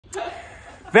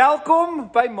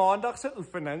Welkom by maandag se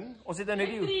oefening. Ons het nou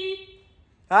net die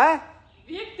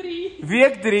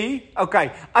Week 3.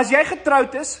 Okay. As jy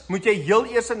getroud is, moet jy heel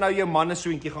eers nou jou man 'n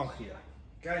soentjie gaan gee.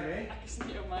 Okay, nee? Ek is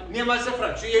nie jou man. Nee, maar se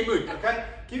vrou, so jy moet, okay?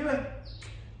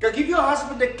 Give your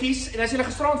husband a kiss, en as jy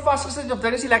gisterand vasgesit of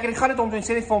dit is nie lekker, ek gaan dit om en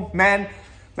sê net vir hom, man,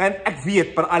 ek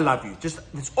weet, but I love you. Just,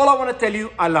 that's all I want to tell you,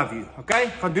 I love you. Okay?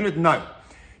 Gaan doen dit nou.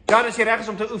 Dan as jy reg is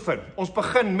om te oefen. Ons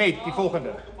begin met die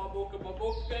volgende.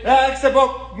 Ja, ek sê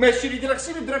bok, mes jy direk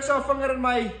sien die druk sy vinger in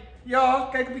my. Ja,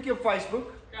 kyk 'n bietjie op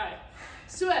Facebook. Okay.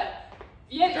 So,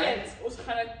 weer eens, ons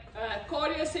gaan 'n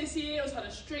cardio sessie hê, ons gaan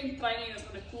 'n strength training en ons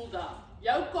gaan 'n cool down.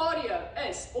 Jou cardio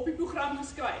is op die program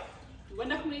geskryf.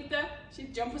 20 minute, as jy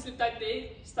jump faciliteit het,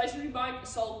 stationary bike,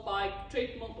 assault bike,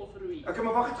 treadmill of roei. Okay,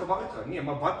 maar wag net gou. Nee,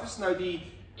 maar wat is nou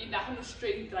die en dan gaan ons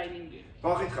strength training doen.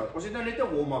 Wag net gou. Ons het nou net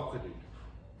 'n warm-up gedoen.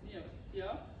 Nee,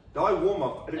 ja. Daai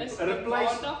warm-up,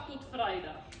 replace Maandag tot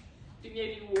Vrydag. Doen jy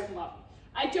die warm-up.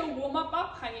 Uit jou warm-up af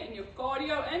gaan jy in jou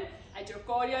cardio in. Uit jou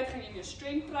cardio uit gaan jy in jou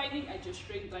strength training. Uit jou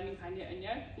strength training gaan jy in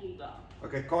jou cool down.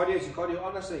 Okay, cardio is die cardio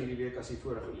anders hierdie week as die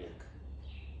vorige week.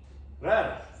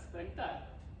 Reg. Springtyd.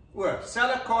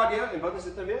 Selfe cardio en wat is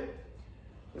dit nou weer?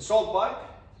 Assault bike.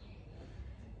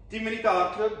 10 minute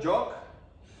hardloop, jog.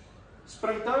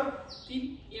 Springtou.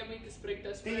 1 minute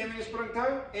springtou. 10 minute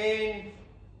springtou en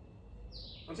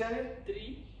wat sê jy?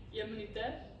 3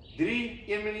 minute.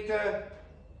 1 minute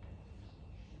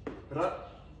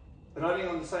running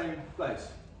on the same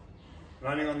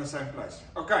place.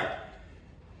 Okay.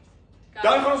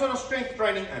 Dan gaan ons aan ons strength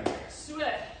training in. So,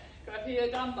 kry jy jou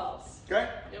dumbbells. Okay.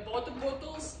 Jou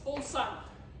waterbottels vol sand.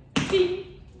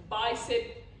 10 bicep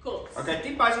curls. Okay,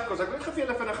 10 bicep curls. Ek wil net gee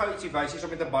julle vinnig gou ietsie wys hier so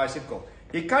met 'n bicep curl.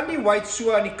 Jy kan die weight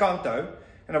so aan die kant hou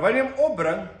en dan wanneer jy hom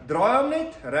opbring, draai hom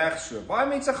net reg so. Baie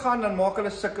mense gaan dan maak hulle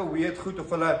sulke weird goed of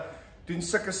hulle doen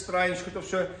sulke strange goed of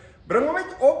so. Bring hom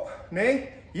net op, nê?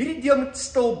 Hierdie deel moet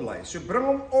stil bly. So bring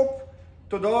hom op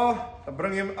tot daar, dan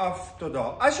bring jy hom af tot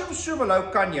daar. As jy hom so wil hou,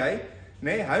 kan jy,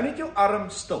 nê? Hou net jou arm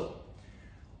stil.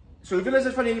 So hoeveel is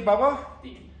dit van hierdie baba?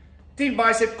 10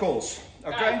 bicep curls.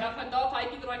 Okay. Dan van daar hy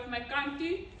draai vir my kant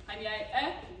toe, gaan jy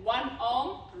 'n one arm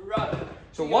row.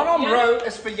 So one arm row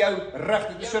is vir jou rug.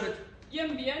 Dit is so dat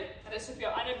een been rus op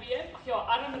jou ander been, ag jou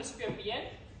arm rus op jou been.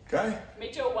 Okay.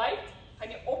 Met jou weight gaan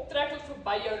jy optrek tot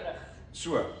verby jou rug.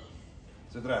 So.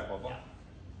 Is dit reg, baba? Ja.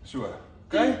 So.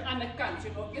 Okay. Aan die kant. So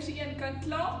maak eers die een kant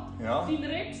klaar. Ja. 10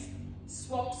 reps,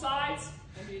 swap sides.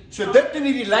 So dit doen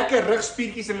hierdie lekker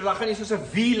rugspiertjies en dan gaan jy soos 'n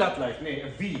V laat lyk, nê,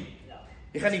 'n V. Ja.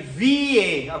 Jy gaan die V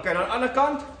hê. Okay, dan aan die ander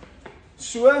kant.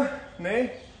 So, nê.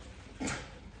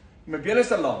 My bene is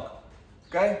te lank.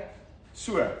 Okay?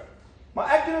 So. Maar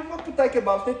ek doen dit ook baie keer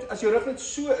maar net as jou rug net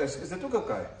so is dit ook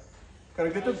okay. Kan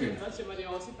ek dit ook doen? Wat is jou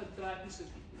variasie van trek nie so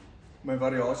goed? My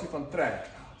variasie van trek.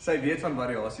 Sy weet van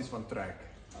variasies van trek.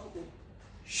 Okay.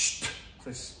 Sst.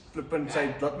 Sy flippend,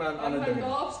 sy laat my aan ander dinge. Dan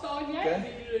daar staan jy, Okay. en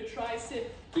jy doen 'n tricep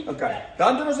kickback. Okay.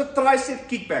 Dan doen ons 'n tricep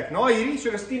kickback. Na hierdie,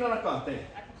 so dis 10 aan die kant, hè.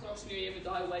 Ek wil graag sien hoe jy met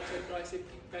daai weight jou tricep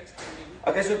kickbacks kan doen.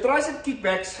 Okay, so tricep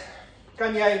kickbacks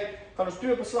kan jy gaan ons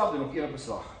 2 op 'n slag doen of 1 op 'n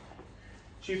slag.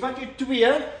 So jy vat jou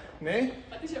 2, né?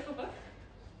 Wat is jou gewig?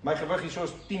 My gewig hier so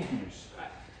is 10 kg.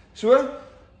 Right. So,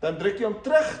 dan druk jy hom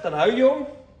terug, dan hou jy hom.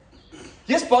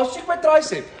 Yes, boss, check my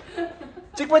tricep.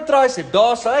 Check my tricep.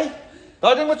 Daar's hy.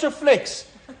 Daai ding wat so flex.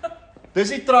 Dis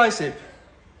die tricep.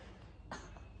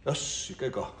 Dis,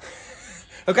 kyk daar.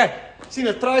 Okay, sien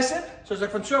 'n tricep, soos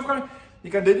ek van so af gaan, jy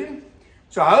kan dit doen.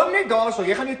 So hou hom net daarso.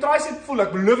 Jy gaan die tricep voel.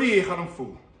 Ek beloof jy gaan hom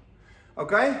voel.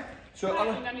 Okay? So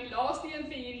alle en dan die laaste een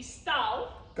vir hierdie stel.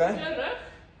 Okay. Jou rug.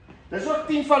 Dis ook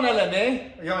 10 van hulle,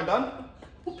 né? Ja, en dan?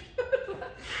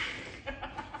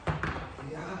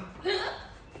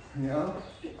 Ja.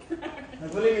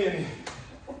 Ek wil nie meer nie.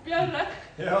 Op jou rug.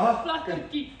 Ja. Flutter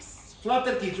kicks.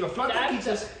 Flutter kicks. So flutter kicks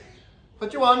is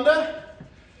vat jou hande.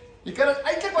 Jy kan dit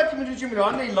eintlik wat jy moet doen, jy moet jou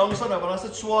hande hier langs hou, want dan is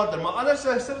dit swaarder, maar anders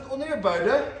sit dit onder jou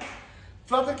boude.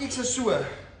 Flutter kicks is so.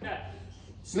 Ja.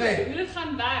 So, Nee. hoe dit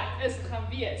gaan werk is dit gaan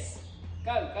wees.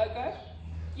 Go.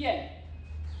 1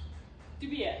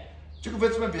 2 Check hoe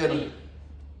wit my bene. 3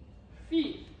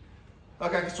 4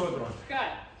 Okay, ek is so draai. Okay.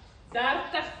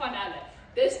 30 van hulle.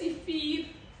 Dis die 4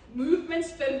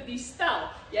 movements vir die stel.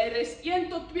 Jy rus 1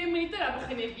 tot 2 minute, dan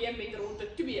begin jy weer met ronde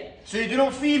 2. So jy doen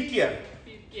hom 4 keer.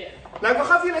 4 keer. Nou ek wil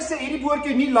gaan vir julle sê hierdie behoort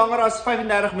jou nie langer as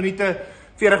 35 minute,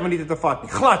 40 minute te vat nie.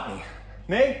 Glad nie.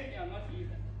 Né? Ja, not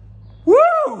even.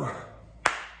 Woo!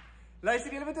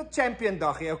 Luister, julle met 'n champion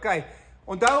dag hier, okay?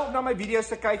 Onthou om na my video's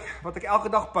te kyk wat ek elke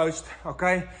dag post,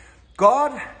 okay?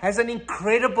 God has an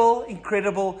incredible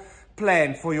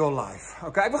plan for your life.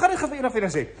 Okay, ek wil gaan dit gou vir julle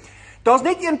sê. Daar's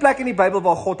net een plek in die Bybel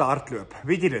waar God hardloop.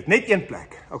 Weet jy dit? Net een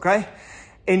plek, okay?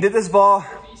 En dit is waar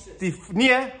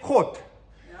God,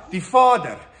 die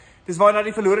Vader. Dis waar na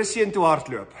die verlore seun toe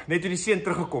hardloop, net toe die seun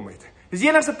teruggekom het. Dis die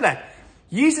enigste plek.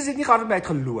 Jesus het nie gehardloop, hy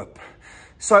het geloop.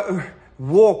 So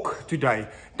walk today.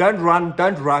 Don't run,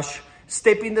 don't rush.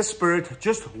 Step in the Spirit,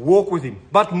 just walk with him.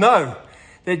 But know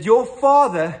that your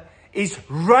Father is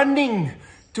running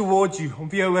towards you, om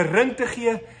vir jou 'n ring te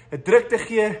gee, 'n druk te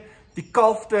gee, die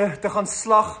kalf te gaan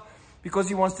slag, because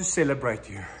he wants to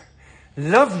celebrate you.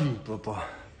 Love you, Papa.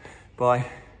 Bye.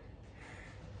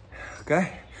 Okay?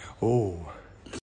 Oh.